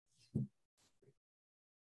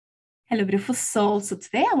Hello, beautiful soul. So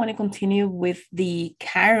today I want to continue with the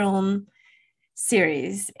Chiron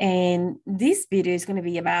series. And this video is going to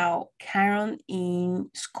be about Chiron in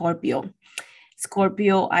Scorpio.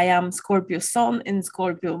 Scorpio, I am Scorpio sun and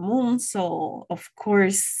Scorpio moon. So of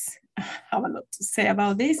course, I have a lot to say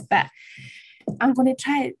about this, but I'm going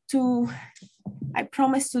to I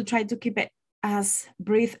promise to try to keep it as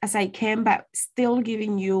brief as I can, but still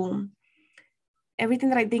giving you everything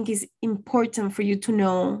that I think is important for you to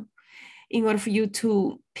know in order for you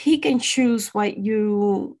to pick and choose what see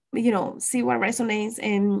what resonates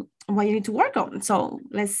and what you need to work on. So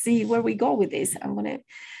let's see where we go with this. I'm going to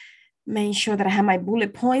make sure that I have my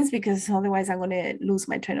bullet points because otherwise I'm going to lose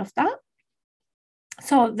my train of thought.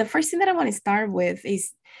 So the first thing that I want to start with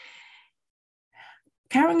is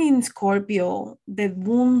Chiron in Scorpio, the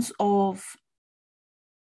wounds of,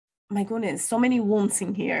 my goodness, so many wounds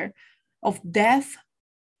in here of death,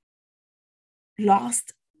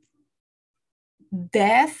 lost,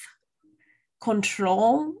 death,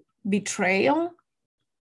 control, betrayal,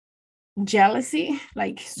 jealousy,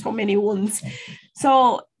 like so many wounds.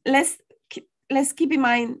 So let's keep in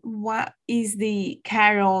mind what is the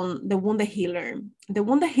Chiron, the wounded healer. The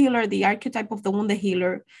wounded healer, the archetype of the wounded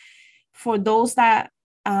healer, for those that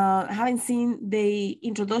haven't seen the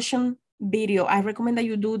introduction video, I recommend that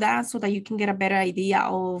you do that so that you can get a better idea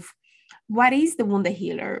of what is the wounded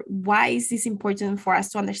healer. Why is this important for us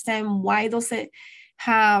to understand? Why does it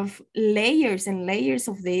have layers and layers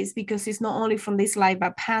of this? Because it's not only from this life,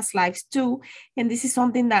 but past lives too. And this is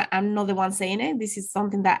something that I'm not the one saying it. This is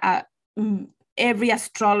something that every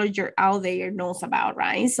astrologer out there knows about,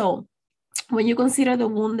 right? So when you consider the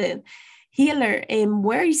wounded healer and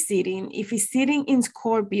where he's sitting, if he's sitting in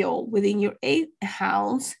Scorpio within your 8th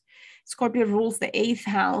house, Scorpio rules the 8th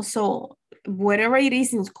house. So whatever it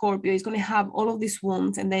is in Scorpio, it's going to have all of these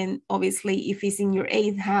wounds. And then obviously if it's in your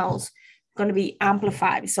 8th house, going to be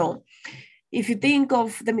amplified. So if you think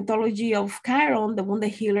of the mythology of Chiron, the wounded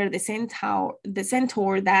healer, the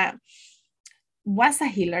centaur that was a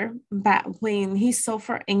healer, but when he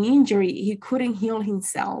suffered an injury, he couldn't heal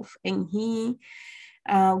himself. And he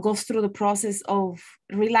goes through the process of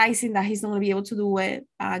realizing that he's not going to be able to do it,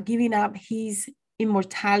 giving up his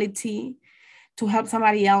immortality to help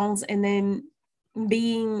somebody else, and then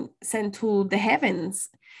being sent to the heavens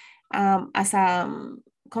as a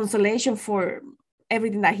consolation for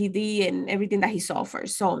everything that he did and everything that he suffered.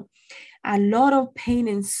 So a lot of pain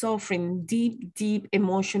and suffering, deep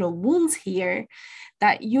emotional wounds here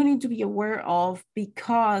that you need to be aware of,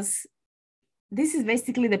 because this is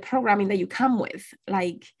basically the programming that you come with.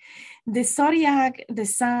 Like the zodiac, the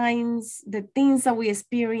signs, the things that we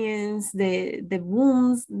experience, the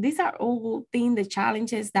wounds, these are all things, the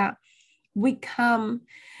challenges that we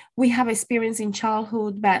have experienced in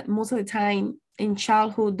childhood, but most of the time in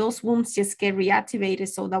childhood, those wounds just get reactivated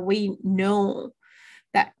so that we know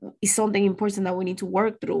that is something important that we need to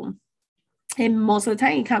work through. And most of the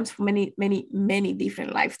time it comes from many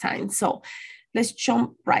different lifetimes. So let's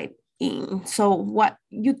jump right in. So what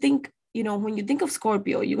you think, when you think of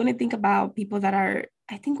Scorpio, you're going to think about people that are,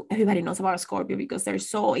 I think everybody knows about Scorpio because they're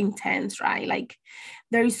so intense, right? Like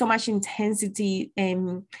there is so much intensity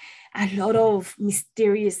and a lot of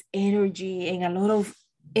mysterious energy and a lot of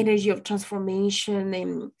energy of transformation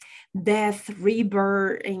and death,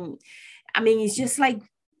 rebirth. And I mean, it's just like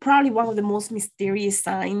probably one of the most mysterious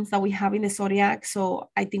signs that we have in the zodiac. So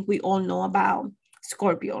I think we all know about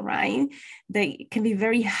Scorpio, right? They can be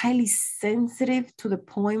very highly sensitive to the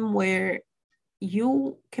point where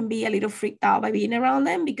you can be a little freaked out by being around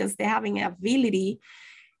them because they have an ability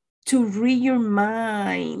to read your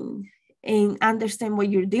mind and understand what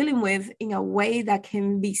you're dealing with in a way that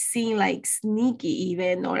can be seen like sneaky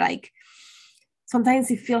even, or like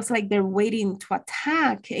sometimes it feels like they're waiting to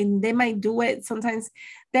attack, and they might do it. Sometimes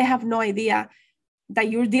they have no idea that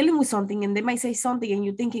you're dealing with something, and they might say something and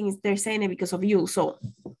you're thinking they're saying it because of you. So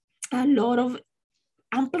a lot of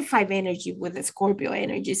amplified energy with the Scorpio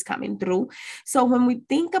energy is coming through. So when we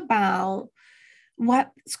think about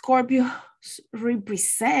what Scorpio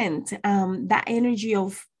represent, that energy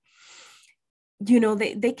of,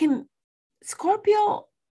 they can, Scorpio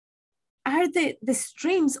are the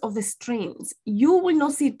streams of the streams. You will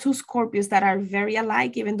not see two Scorpios that are very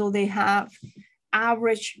alike, even though they have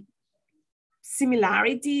average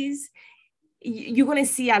similarities. You're going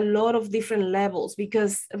to see a lot of different levels,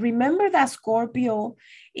 because remember that Scorpio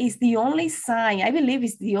is the only sign, I believe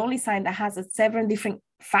is the only sign that has 7 different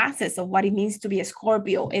facets of what it means to be a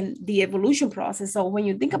Scorpio in the evolution process. So when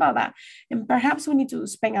you think about that, and perhaps we need to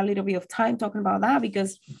spend a little bit of time talking about that,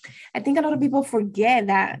 because I think a lot of people forget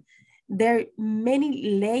that there are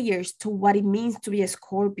many layers to what it means to be a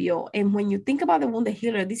Scorpio. And when you think about the wounded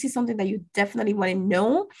healer, this is something that you definitely want to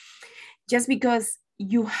know, just because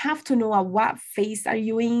you have to know at what phase are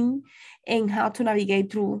you in and how to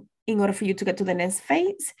navigate through in order for you to get to the next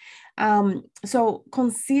phase. So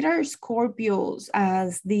consider Scorpios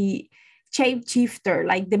as the shapeshifter,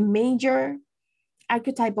 like the major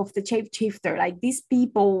archetype of the shapeshifter. Like these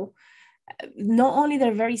people, not only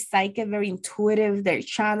they're very psychic, very intuitive, they're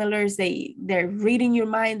channelers, they're reading your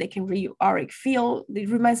mind, they can read your auric field. It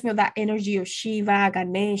reminds me of that energy of Shiva,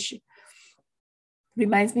 Ganesh,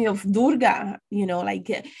 reminds me of Durga,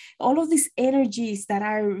 like all of these energies that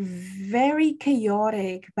are very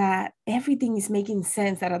chaotic, but everything is making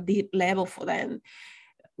sense at a deep level for them,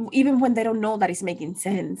 even when they don't know that it's making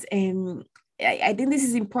sense. And I think this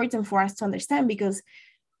is important for us to understand, because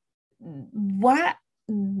what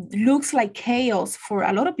looks like chaos for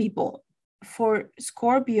a lot of people, for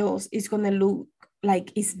Scorpios, is going to look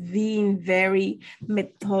like it's being very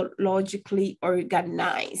methodologically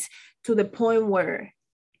organized, to the point where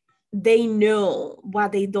they know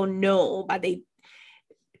what they don't know, but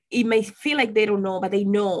it may feel like they don't know, but they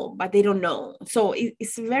know, but they don't know. So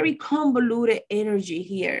it's very convoluted energy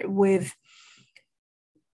here, with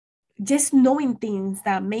just knowing things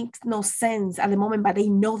that makes no sense at the moment, but they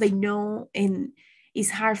know, and it's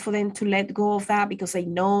hard for them to let go of that, because they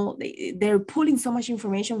know they're pulling so much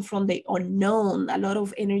information from the unknown, a lot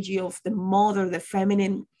of energy of the mother, the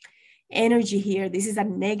feminine energy here. This is a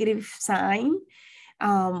negative sign.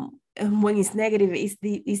 And when it's negative,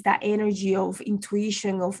 it's that energy of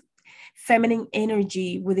intuition, of feminine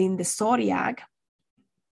energy within the zodiac.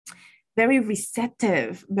 Very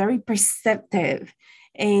receptive, very perceptive.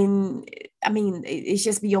 And I mean, it's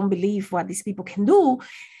just beyond belief what these people can do.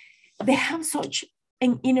 They have such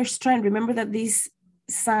an inner strength. Remember that this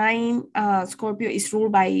sign, Scorpio, is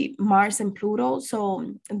ruled by Mars and Pluto.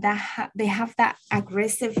 So that they have that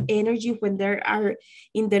aggressive energy when they are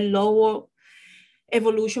in the lower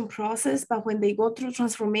evolution process, but when they go through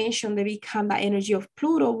transformation, they become the energy of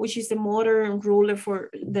Pluto, which is the modern ruler for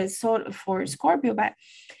the soul for Scorpio. But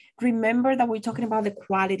remember that we're talking about the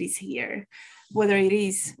qualities here, whether it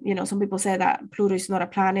is, some people say that Pluto is not a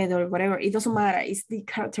planet or whatever. It doesn't matter. It's the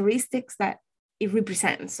characteristics that it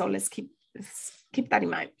represents. So let's keep that in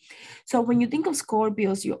mind. So when you think of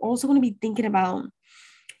Scorpios, you're also going to be thinking about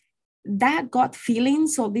that gut feeling.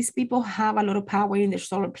 So these people have a lot of power in their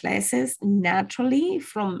solar plexus naturally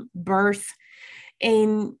from birth.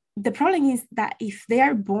 And the problem is that if they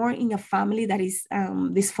are born in a family that is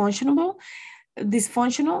dysfunctional,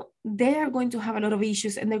 they are going to have a lot of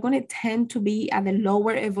issues, and they're going to tend to be at the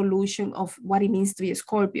lower evolution of what it means to be a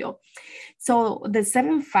Scorpio. So the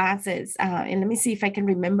 7 facets, and let me see if I can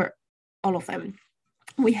remember all of them.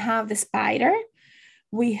 We have the spider,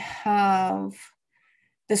 we have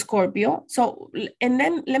the Scorpio. So, and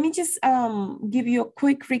then let me just give you a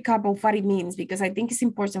quick recap of what it means, because I think it's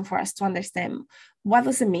important for us to understand what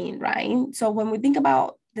does it mean, right? So when we think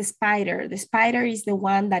about the spider is the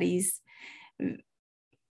one that is,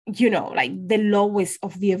 like the lowest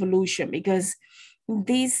of the evolution, because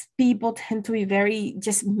these people tend to be very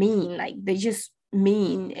just mean, like they just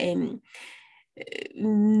mean and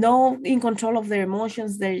no in control of their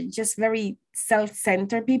emotions. They're just very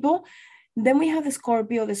self-centered people. Then we have the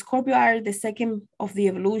Scorpio. The Scorpio are the second of the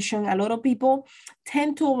evolution. A lot of people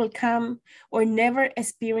tend to overcome or never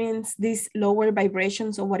experience these lower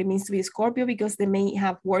vibrations of what it means to be a Scorpio, because they may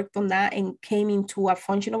have worked on that and came into a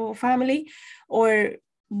functional family, or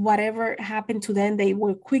whatever happened to them, they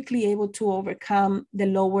were quickly able to overcome the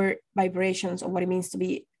lower vibrations of what it means to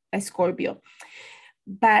be a Scorpio.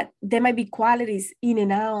 But there might be qualities in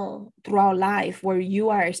and out throughout life where you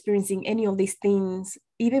are experiencing any of these things,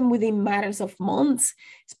 even within matters of months,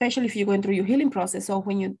 especially if you're going through your healing process. So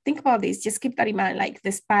when you think about this, just keep that in mind, like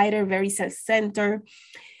the spider, very self-centered,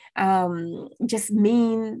 just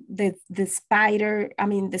mean the spider,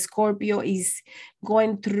 the Scorpio is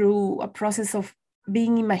going through a process of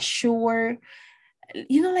being immature,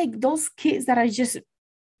 like those kids that are just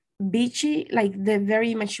bitchy, like they're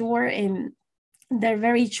very immature and they're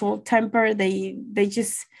very short-tempered. They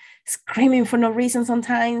just screaming for no reason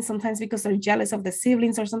sometimes because they're jealous of the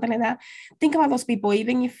siblings or something like that. Think about those people.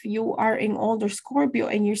 Even if you are an older Scorpio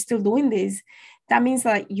and you're still doing this, that means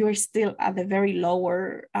that you're still at the very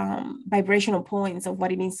lower vibrational points of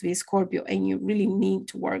what it means to be a Scorpio, and you really need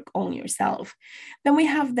to work on yourself. Then we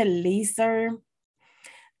have the Lizard.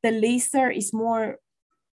 The Lizard is more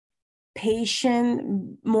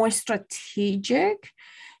patient, more strategic.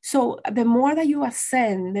 So the more that you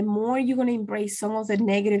ascend, the more you're going to embrace some of the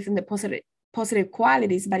negative and the positive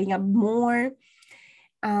qualities, but in a more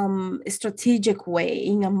strategic way,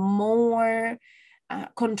 in a more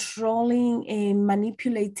controlling and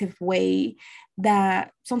manipulative way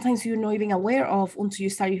that sometimes you're not even aware of until you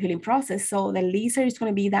start your healing process. So the lizard is going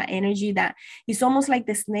to be that energy that is almost like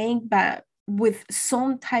the snake, but with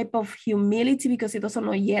some type of humility, because it doesn't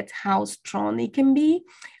know yet how strong it can be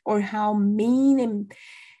or how mean and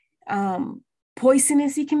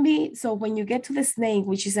poisonous it can be. So when you get to the snake,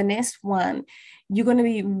 which is the next one, you're going to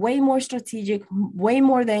be way more strategic, way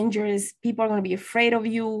more dangerous. People are going to be afraid of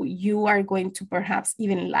you. You are going to perhaps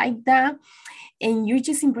even like that. And you're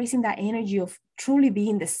just embracing that energy of truly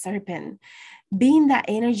being the serpent, being that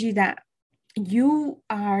energy that you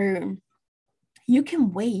can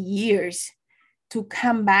wait years to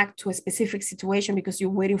come back to a specific situation because you're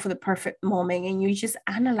waiting for the perfect moment and you're just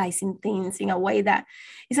analyzing things in a way that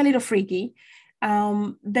is a little freaky.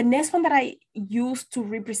 The next one that I use to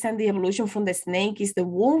represent the evolution from the snake is the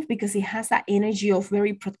wolf, because it has that energy of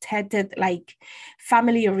very protected, like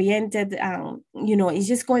family oriented. It's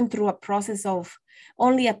just going through a process of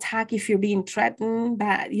only attack if you're being threatened,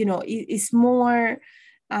 but it's more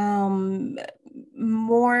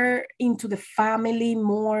into the family,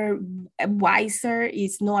 more wiser,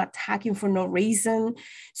 is not attacking for no reason.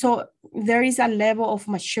 So there is a level of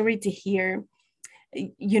maturity here.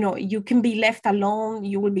 You can be left alone,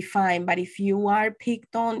 you will be fine. But if you are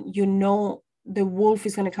picked on, the wolf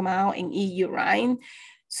is going to come out and eat you, right?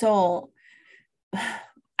 So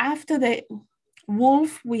after the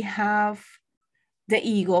wolf, we have the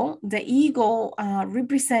eagle. The eagle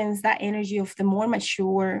represents that energy of the more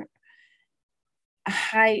mature,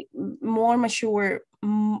 higher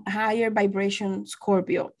vibration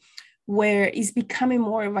Scorpio, where it's becoming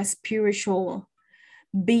more of a spiritual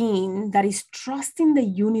being that is trusting the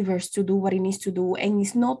universe to do what it needs to do, and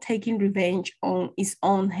is not taking revenge on its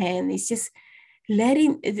own hand. It's just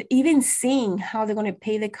even seeing how they're going to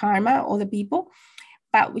pay the karma or the people,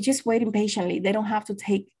 but we're just waiting patiently. They don't have to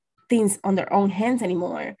take things on their own hands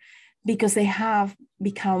anymore, because they have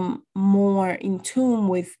become more in tune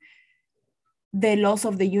with the laws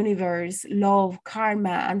of the universe, love, karma,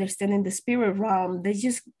 understanding the spirit realm. They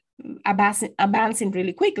just advancing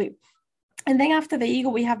really quickly. And then after the ego,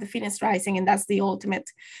 we have the Phoenix rising, and that's the ultimate,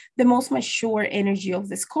 the most mature energy of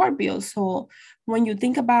the Scorpio. So when you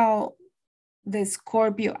think about the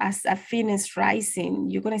Scorpio as a Phoenix rising,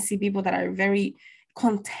 you're going to see people that are very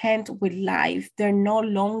content with life. They're no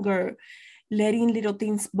longer letting little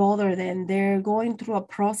things bother them. They're going through a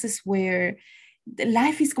process where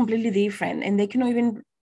life is completely different, and they cannot even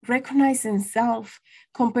recognize themselves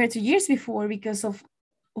compared to years before because of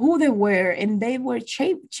who they were, and they were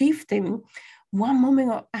shifting one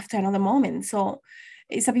moment after another moment. So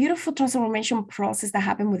it's a beautiful transformation process that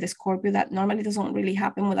happened with the Scorpio that normally doesn't really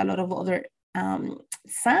happen with a lot of other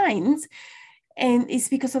signs. And it's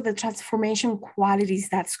because of the transformation qualities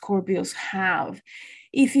that Scorpios have.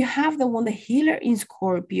 If you have the one, the healer in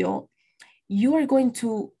Scorpio, you are going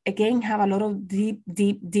to, again, have a lot of deep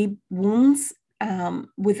wounds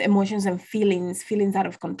with emotions and feelings out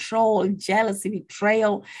of control, jealousy,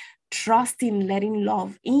 betrayal, trusting, letting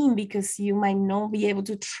love in, because you might not be able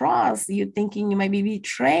to trust. You're thinking you might be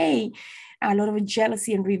betrayed, a lot of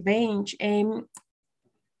jealousy and revenge, and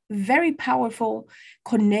very powerful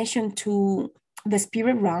connection to the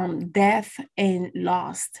spirit realm, death and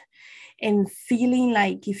loss, and feeling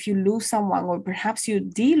like if you lose someone, or perhaps you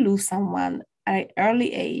did lose someone at an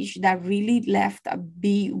early age, that really left a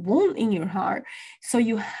big wound in your heart. So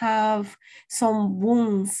you have some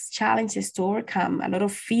wounds, challenges to overcome, a lot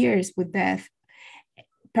of fears with death.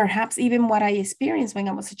 Perhaps even what I experienced when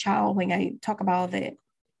I was a child, when I talk about the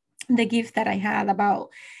gift that I had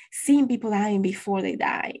about seeing people dying before they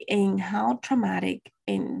die, and how traumatic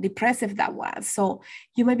and depressive that was. So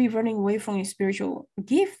you might be running away from your spiritual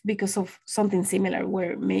gift because of something similar,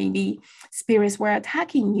 where maybe spirits were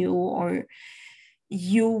attacking you, or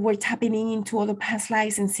you were tapping into other past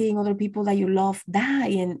lives and seeing other people that you love die.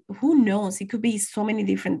 And who knows, it could be so many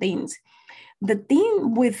different things. The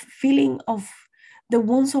thing with feeling of the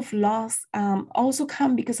wounds of loss also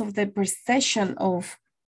come because of the perception of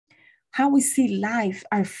how we see life,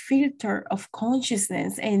 our filter of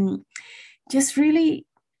consciousness, and just really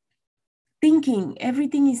thinking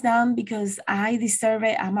everything is done because I deserve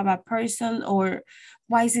it, I'm a bad person, or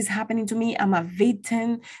why is this happening to me? I'm a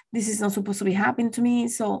victim. This is not supposed to be happening to me.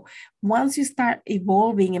 So once you start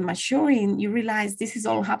evolving and maturing, you realize this is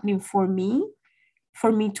all happening for me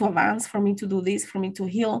to advance, for me to do this, for me to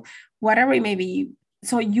heal, whatever it may be.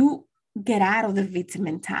 So you get out of the victim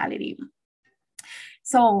mentality.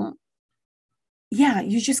 So yeah,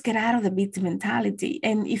 you just get out of the victim mentality.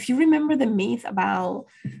 And if you remember the myth about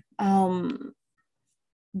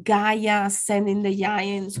Gaia sending the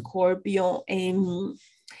giant Scorpio, and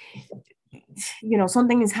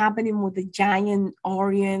something is happening with the giant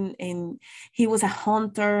Orion, and he was a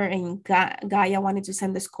hunter, and Gaia wanted to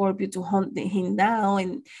send the Scorpio to hunt him down.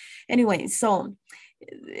 And anyway, so,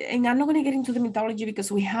 and I'm not going to get into the mythology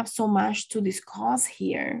because we have so much to discuss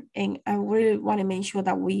here, and I really want to make sure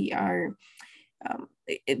that we are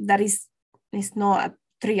that is it's not a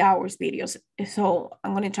 3 hours videos, so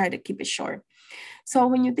I'm going to try to keep it short. So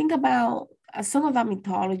when you think about some of that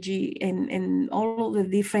mythology and all of the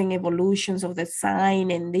different evolutions of the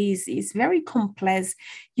sign, and this is very complex.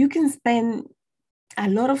 You can spend a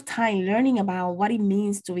lot of time learning about what it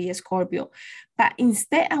means to be a Scorpio. But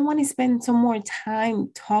instead, I want to spend some more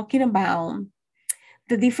time talking about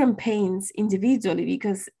the different pains individually,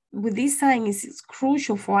 because with this sign, it's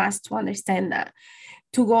crucial for us to understand that,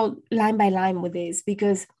 to go line by line with this,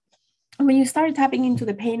 because when you start tapping into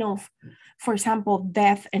the pain of, for example,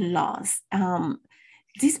 death and loss,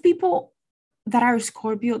 these people that are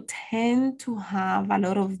Scorpio tend to have a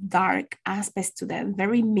lot of dark aspects to them,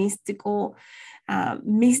 very mystical,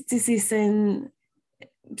 mysticism,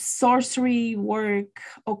 sorcery work,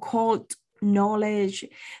 occult knowledge.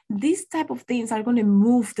 These type of things are going to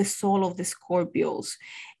move the soul of the Scorpios,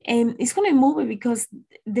 and it's going to move it because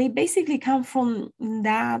they basically come from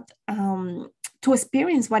that, to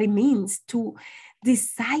experience what it means to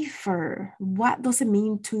decipher what does it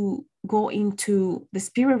mean to go into the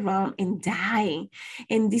spirit realm and die.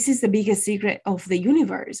 And this is the biggest secret of the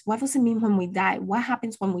universe. What does it mean when we die? What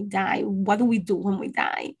happens when we die? What do we do when we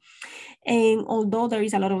die? And although there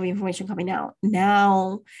is a lot of information coming out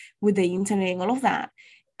now with the internet and all of that,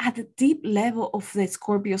 at the deep level of the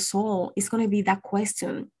Scorpio soul, it's going to be that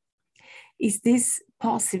question: is this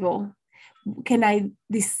possible? Can I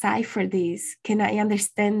decipher this? Can I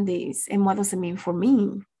understand this? And what does it mean for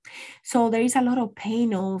me? So there is a lot of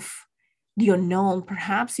pain of the unknown.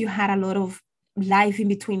 Perhaps you had a lot of life in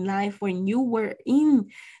between life when you were in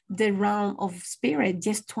the realm of spirit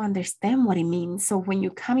just to understand what it means. So when you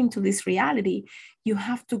come into this reality, you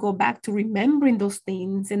have to go back to remembering those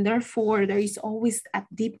things. And therefore, there is always a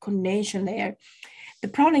deep connection there. The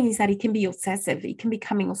problem is that it can be obsessive. It can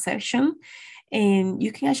become an obsession, and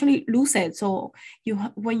you can actually lose it. So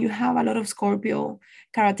when you have a lot of Scorpio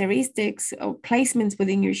characteristics or placements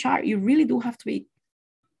within your chart, you really do have to be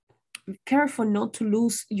careful not to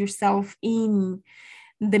lose yourself in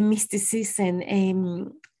the mysticism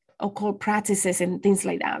and occult practices and things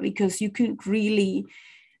like that, because you can really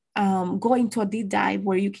go into a deep dive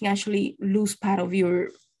where you can actually lose part of your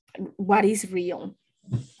what is real.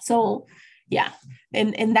 So yeah,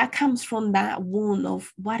 and that comes from that wound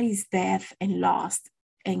of what is death and loss.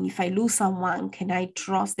 And if I lose someone, can I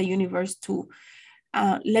trust the universe to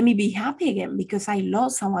let me be happy again, because I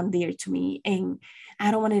lost someone dear to me, and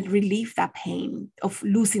I don't want to relieve that pain of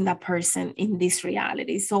losing that person in this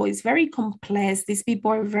reality. So it's very complex. These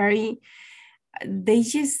people are they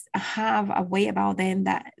just have a way about them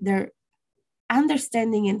that they're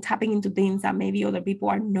understanding and tapping into things that maybe other people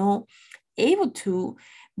are not able to,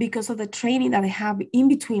 because of the training that they have in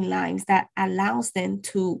between lives that allows them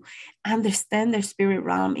to understand their spirit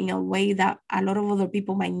realm in a way that a lot of other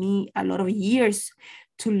people might need a lot of years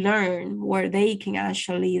to learn, where they can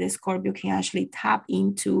actually, the Scorpio can actually tap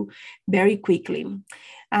into very quickly.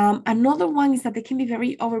 Another one is that they can be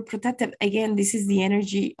very overprotective. Again, this is the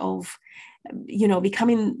energy of,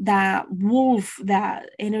 becoming that wolf, that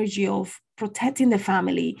energy of protecting the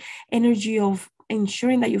family, energy of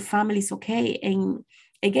ensuring that your family is okay. And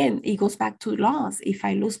again, it goes back to loss. If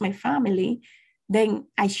I lose my family, then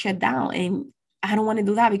I shut down, and I don't want to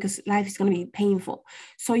do that because life is going to be painful.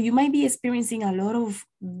 So you might be experiencing a lot of,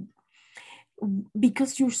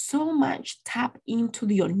 because you're so much tapped into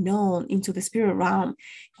the unknown, into the spirit realm,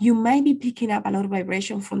 you might be picking up a lot of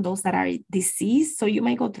vibration from those that are deceased. So you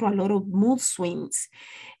might go through a lot of mood swings.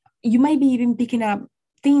 You might be even picking up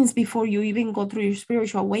things before you even go through your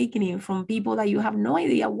spiritual awakening from people that you have no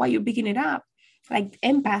idea why you're picking it up, like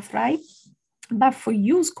empath, right? But for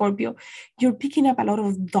you, Scorpio, you're picking up a lot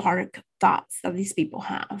of dark thoughts that these people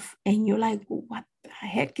have. And you're like, what the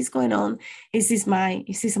heck is going on? Is this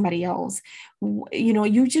somebody else?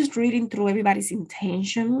 You're just reading through everybody's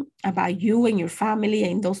intention about you and your family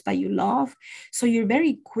and those that you love. So you're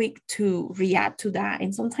very quick to react to that.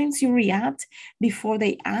 And sometimes you react before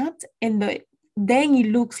they act. And then it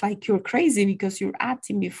looks like you're crazy because you're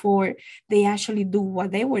acting before they actually do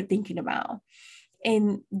what they were thinking about.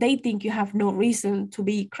 And they think you have no reason to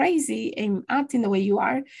be crazy and acting the way you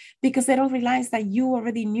are, because they don't realize that you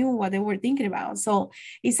already knew what they were thinking about. So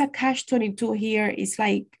it's a catch-22 here. It's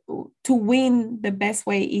like, to win, the best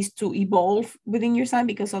way is to evolve within your sign,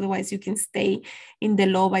 because otherwise you can stay in the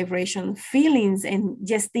low vibration feelings and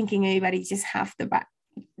just thinking everybody just have the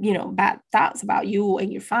bad thoughts about you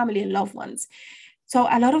and your family and loved ones. So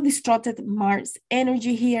a lot of distorted Mars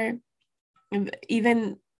energy here,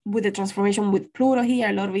 even with the transformation with Pluto here,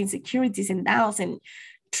 a lot of insecurities and doubts and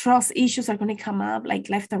trust issues are going to come up like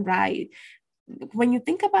left and right. When you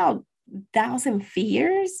think about doubts and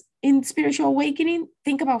fears in spiritual awakening,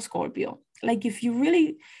 think about Scorpio. Like if you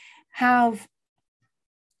really have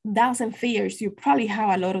doubts and fears, you probably have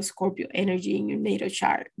a lot of Scorpio energy in your natal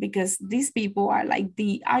chart, because these people are like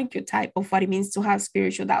the archetype of what it means to have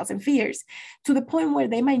spiritual doubts and fears, to the point where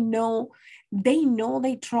they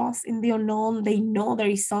they trust in the unknown. They know there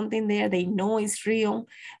is something there. They know it's real,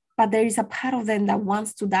 but there is a part of them that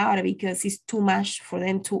wants to doubt it because it's too much for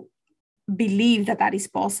them to believe that that is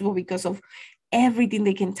possible, because of everything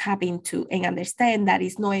they can tap into and understand that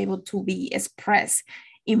is not able to be expressed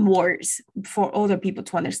in words for other people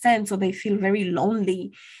to understand. So they feel very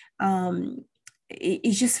lonely.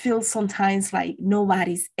 It just feels sometimes like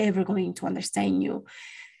nobody's ever going to understand you.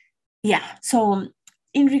 Yeah. So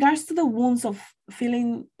in regards to the wounds of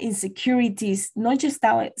feeling insecurities, not just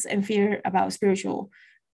doubts and fear about spiritual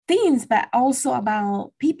things, but also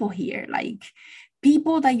about people here, like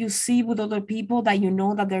people that you see with other people that you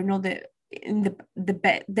know that they're not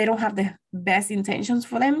they don't have the best intentions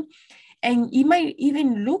for them. And it might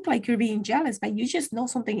even look like you're being jealous, but you just know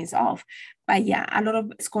something is off. But yeah, a lot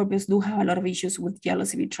of Scorpios do have a lot of issues with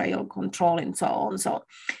jealousy, betrayal, control, and so on. So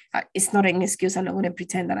it's not an excuse. I'm not going to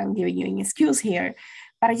pretend that I'm giving you an excuse here.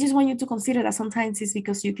 But I just want you to consider that sometimes it's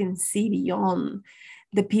because you can see beyond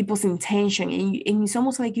the people's intention. And it's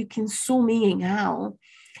almost like you can zoom in and out.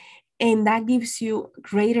 And that gives you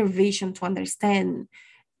greater vision to understand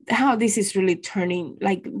how this is really turning,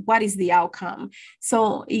 like what is the outcome.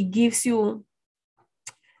 So it gives you,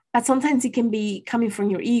 but sometimes it can be coming from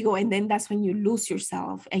your ego, and then that's when you lose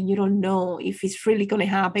yourself and you don't know if it's really going to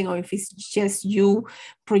happen or if it's just you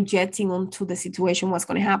projecting onto the situation what's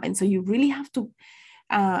going to happen. So you really have to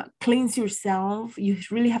cleanse yourself. You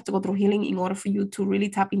really have to go through healing in order for you to really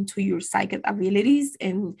tap into your psychic abilities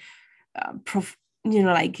and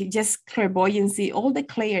like just clairvoyancy, all the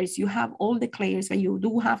clairs. You have all the clairs, but you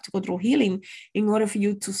do have to go through healing in order for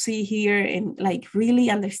you to see here and like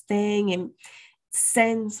really understand and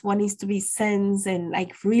sense what needs to be sensed, and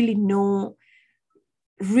like really know,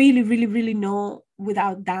 really know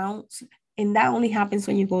without doubts. And that only happens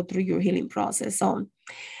when you go through your healing process. So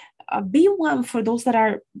B1 for those that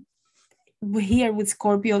are here with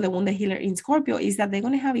Scorpio, the one, the healer in Scorpio, is that they're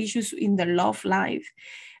going to have issues in their love life.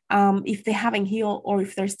 If they haven't healed, or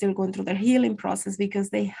if they're still going through their healing process, because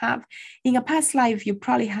they have, in a past life, you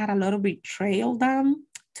probably had a lot of betrayal done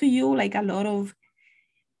to you, like a lot of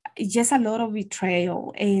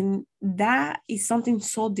betrayal. And that is something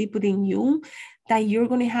so deep within you that you're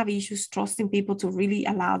going to have issues trusting people to really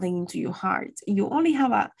allow them into your heart. You only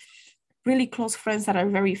have a really close friends that are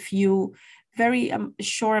very few, very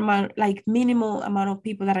short amount, like minimal amount of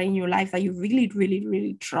people that are in your life that you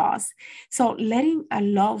really trust. So letting a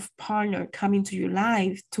love partner come into your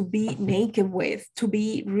life to be naked with, to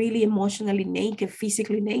be really emotionally naked,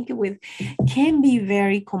 physically naked with, can be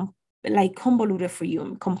very convoluted for you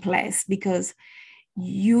and complex, because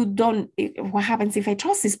you don't, what happens if I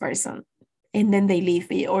trust this person and then they leave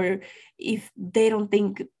me, or if they don't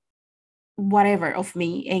think whatever of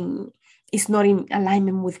me and it's not in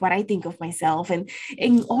alignment with what I think of myself. And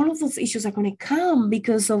all of those issues are going to come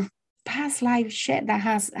because of past life shit that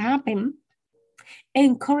has happened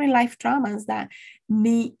and current life traumas that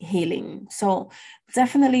need healing. So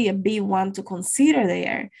definitely a big one to consider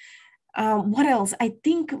there. What else? I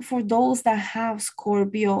think for those that have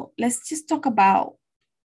Scorpio, let's just talk about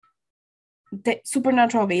the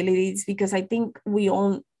supernatural abilities, because I think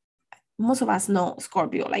most of us know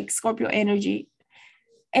Scorpio, like Scorpio energy,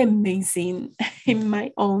 amazing in my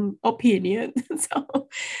own opinion. So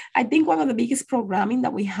I think one of the biggest programming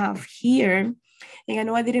that we have here, and I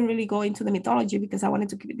know I didn't really go into the mythology because I wanted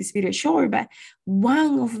to keep this video short, but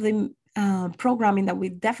one of the programming that we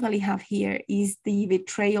definitely have here is the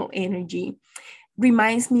betrayal energy.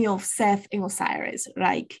 Reminds me of Seth and Osiris.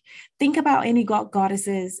 Like, think about any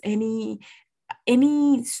goddesses, any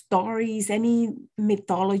stories, any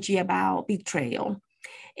mythology about betrayal,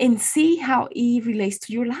 and see how it relates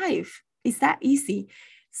to your life. It's that easy.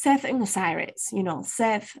 Seth and Osiris,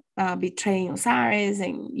 Seth betraying Osiris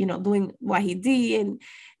and, doing what he did. And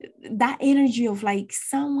that energy of like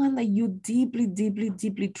someone that you deeply, deeply,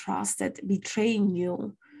 deeply trusted betraying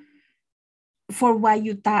you for what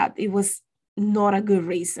you thought it was not a good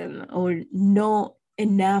reason or not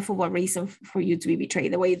enough of a reason for you to be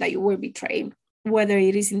betrayed the way that you were betrayed, whether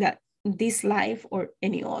it is in this life or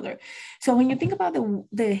any other. So when you think about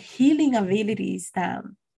the healing abilities that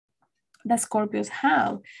Scorpios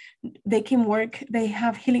have, they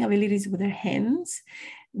have healing abilities with their hands.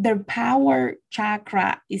 Their power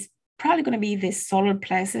chakra is probably going to be the solar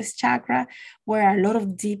plexus chakra, where a lot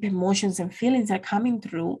of deep emotions and feelings are coming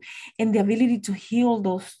through, and the ability to heal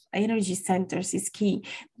those energy centers is key.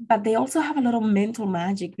 But they also have a lot of mental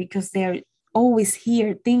magic because they're always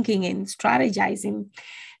here thinking and strategizing.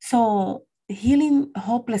 So healing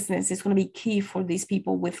hopelessness is going to be key for these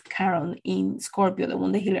people with Chiron in Scorpio, the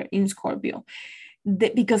one, the healer in Scorpio,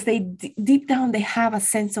 because they deep down, they have a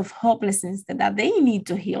sense of hopelessness that they need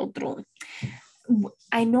to heal through.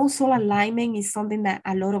 I know soul alignment is something that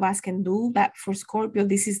a lot of us can do, but for Scorpio,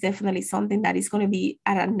 this is definitely something that is going to be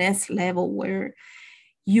at a next level where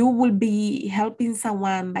you will be helping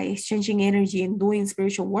someone by exchanging energy and doing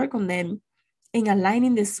spiritual work on them and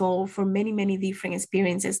aligning the soul for many, many different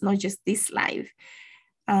experiences, not just this life.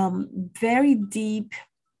 Very deep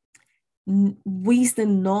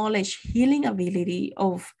wisdom, knowledge, healing ability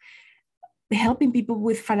of helping people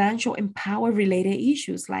with financial and power related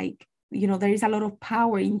issues. Like, there is a lot of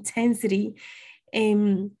power, intensity,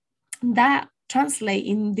 and that translate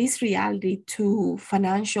in this reality to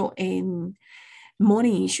financial and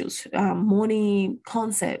money issues, money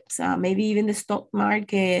concepts, maybe even the stock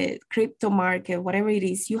market, crypto market, whatever it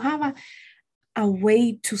is. You have a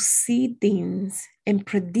way to see things and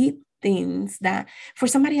predict things that for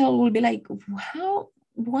somebody else will be like,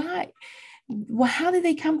 why, how did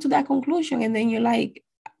they come to that conclusion? And then you're like,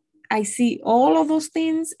 I see all of those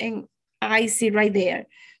things and I see right there.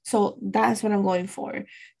 So that's what I'm going for.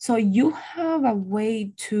 So you have a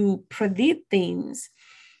way to predict things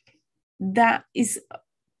that is,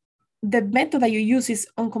 the method that you use is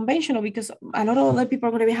unconventional, because a lot of other people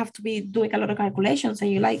are going to have to be doing a lot of calculations,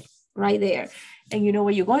 and you're like right there and you know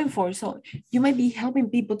what you're going for. So you might be helping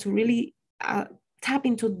people to really tap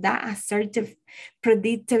into that assertive,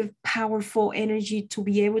 predictive, powerful energy to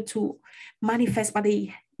be able to manifest what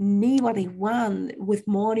they need, what they want, with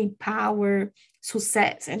money, power,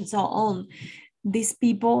 success, and so on. These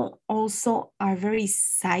people also are very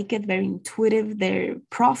psychic, very intuitive. They're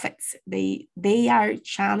prophets. They are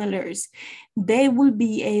channelers. They will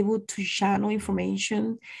be able to channel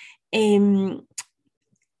information and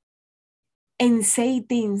say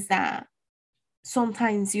things that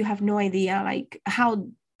sometimes you have no idea, like how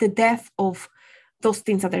the depth of those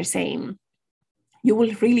things that they're saying. You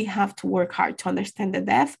will really have to work hard to understand the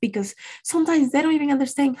depth, because sometimes they don't even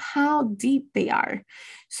understand how deep they are.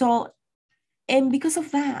 So, and because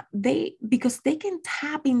of that, because they can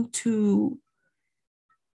tap into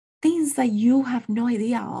things that you have no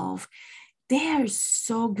idea of. They are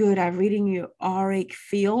so good at reading your auric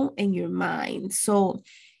field and your mind. So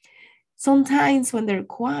sometimes when they're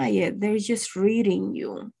quiet, they're just reading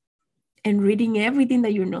you and reading everything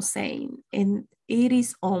that you're not saying. And it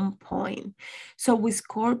is on point. So with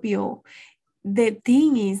Scorpio, the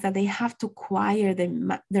thing is that they have to quiet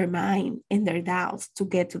their mind and their doubts to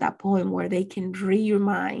get to that point where they can read your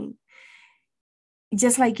mind,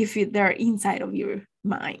 just like if they're inside of your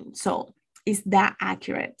mind. So it's that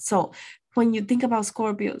accurate. So when you think about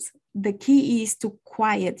Scorpios, the key is to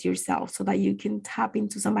quiet yourself so that you can tap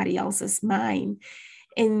into somebody else's mind.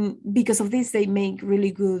 And because of this, they make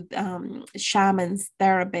really good shamans,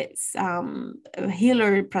 therapists,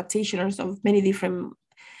 healer practitioners of many different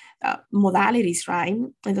modalities, right?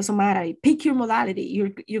 It doesn't matter. Pick your modality. You're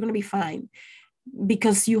going to be fine,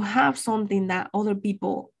 because you have something that other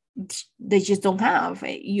people, they just don't have.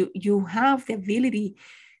 You have the ability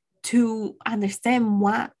to understand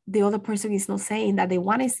what the other person is not saying, that they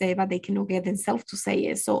want to say, but they cannot get themselves to say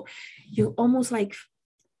it. So you almost like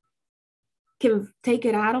can take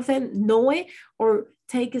it out of them, know it, or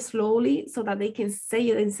take it slowly so that they can say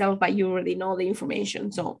it themselves, but you already know the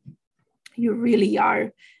information. So you really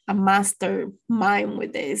are a mastermind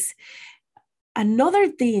with this. Another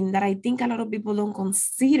thing that I think a lot of people don't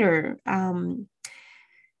consider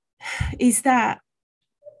is that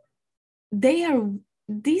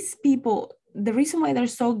these people, the reason why they're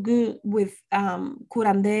so good with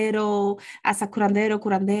curandero, as a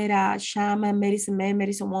curandera, shaman, medicine man,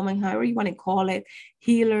 medicine woman, however you want to call it,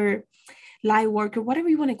 healer, light worker, whatever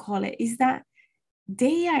you want to call it, is that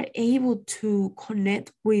they are able to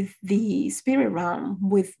connect with the spirit realm,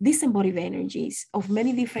 with disembodied energies of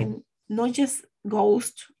many different, not just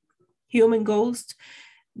ghosts, human ghosts,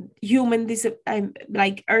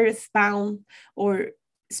 like earthbound, or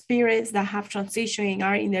spirits that have transitioned and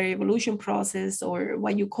are in their evolution process, or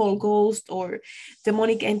what you call ghosts or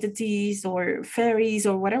demonic entities or fairies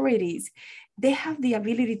or whatever it is. They have the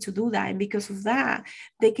ability to do that, and because of that,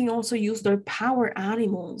 they can also use their power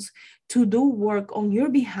animals to do work on your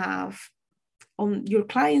behalf, on your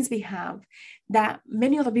client's behalf, that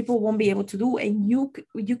many other people won't be able to do, and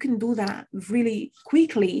you can do that really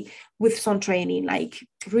quickly with some training, like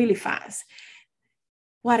really fast.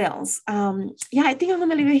 What else? Yeah, I think I'm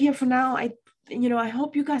gonna leave it here for now. I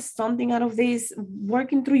hope you got something out of this.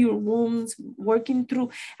 Working through your wounds, working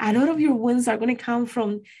through, a lot of your wounds are going to come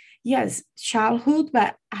from, yes, childhood,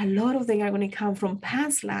 but a lot of them are going to come from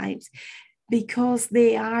past lives, because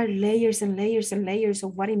they are layers and layers and layers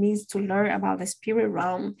of what it means to learn about the spirit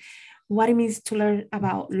realm, what it means to learn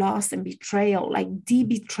about loss and betrayal, like deep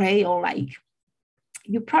betrayal. Like,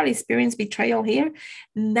 you probably experienced betrayal here,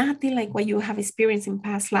 nothing like what you have experienced in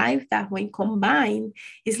past life, that when combined,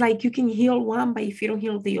 it's like you can heal one, but if you don't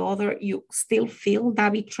heal the other, you still feel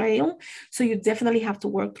that betrayal. So you definitely have to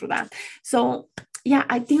work through that. So yeah,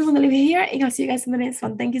 I think I'm gonna leave it here, and I'll see you guys in the next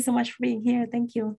one. Thank you so much for being here. Thank you.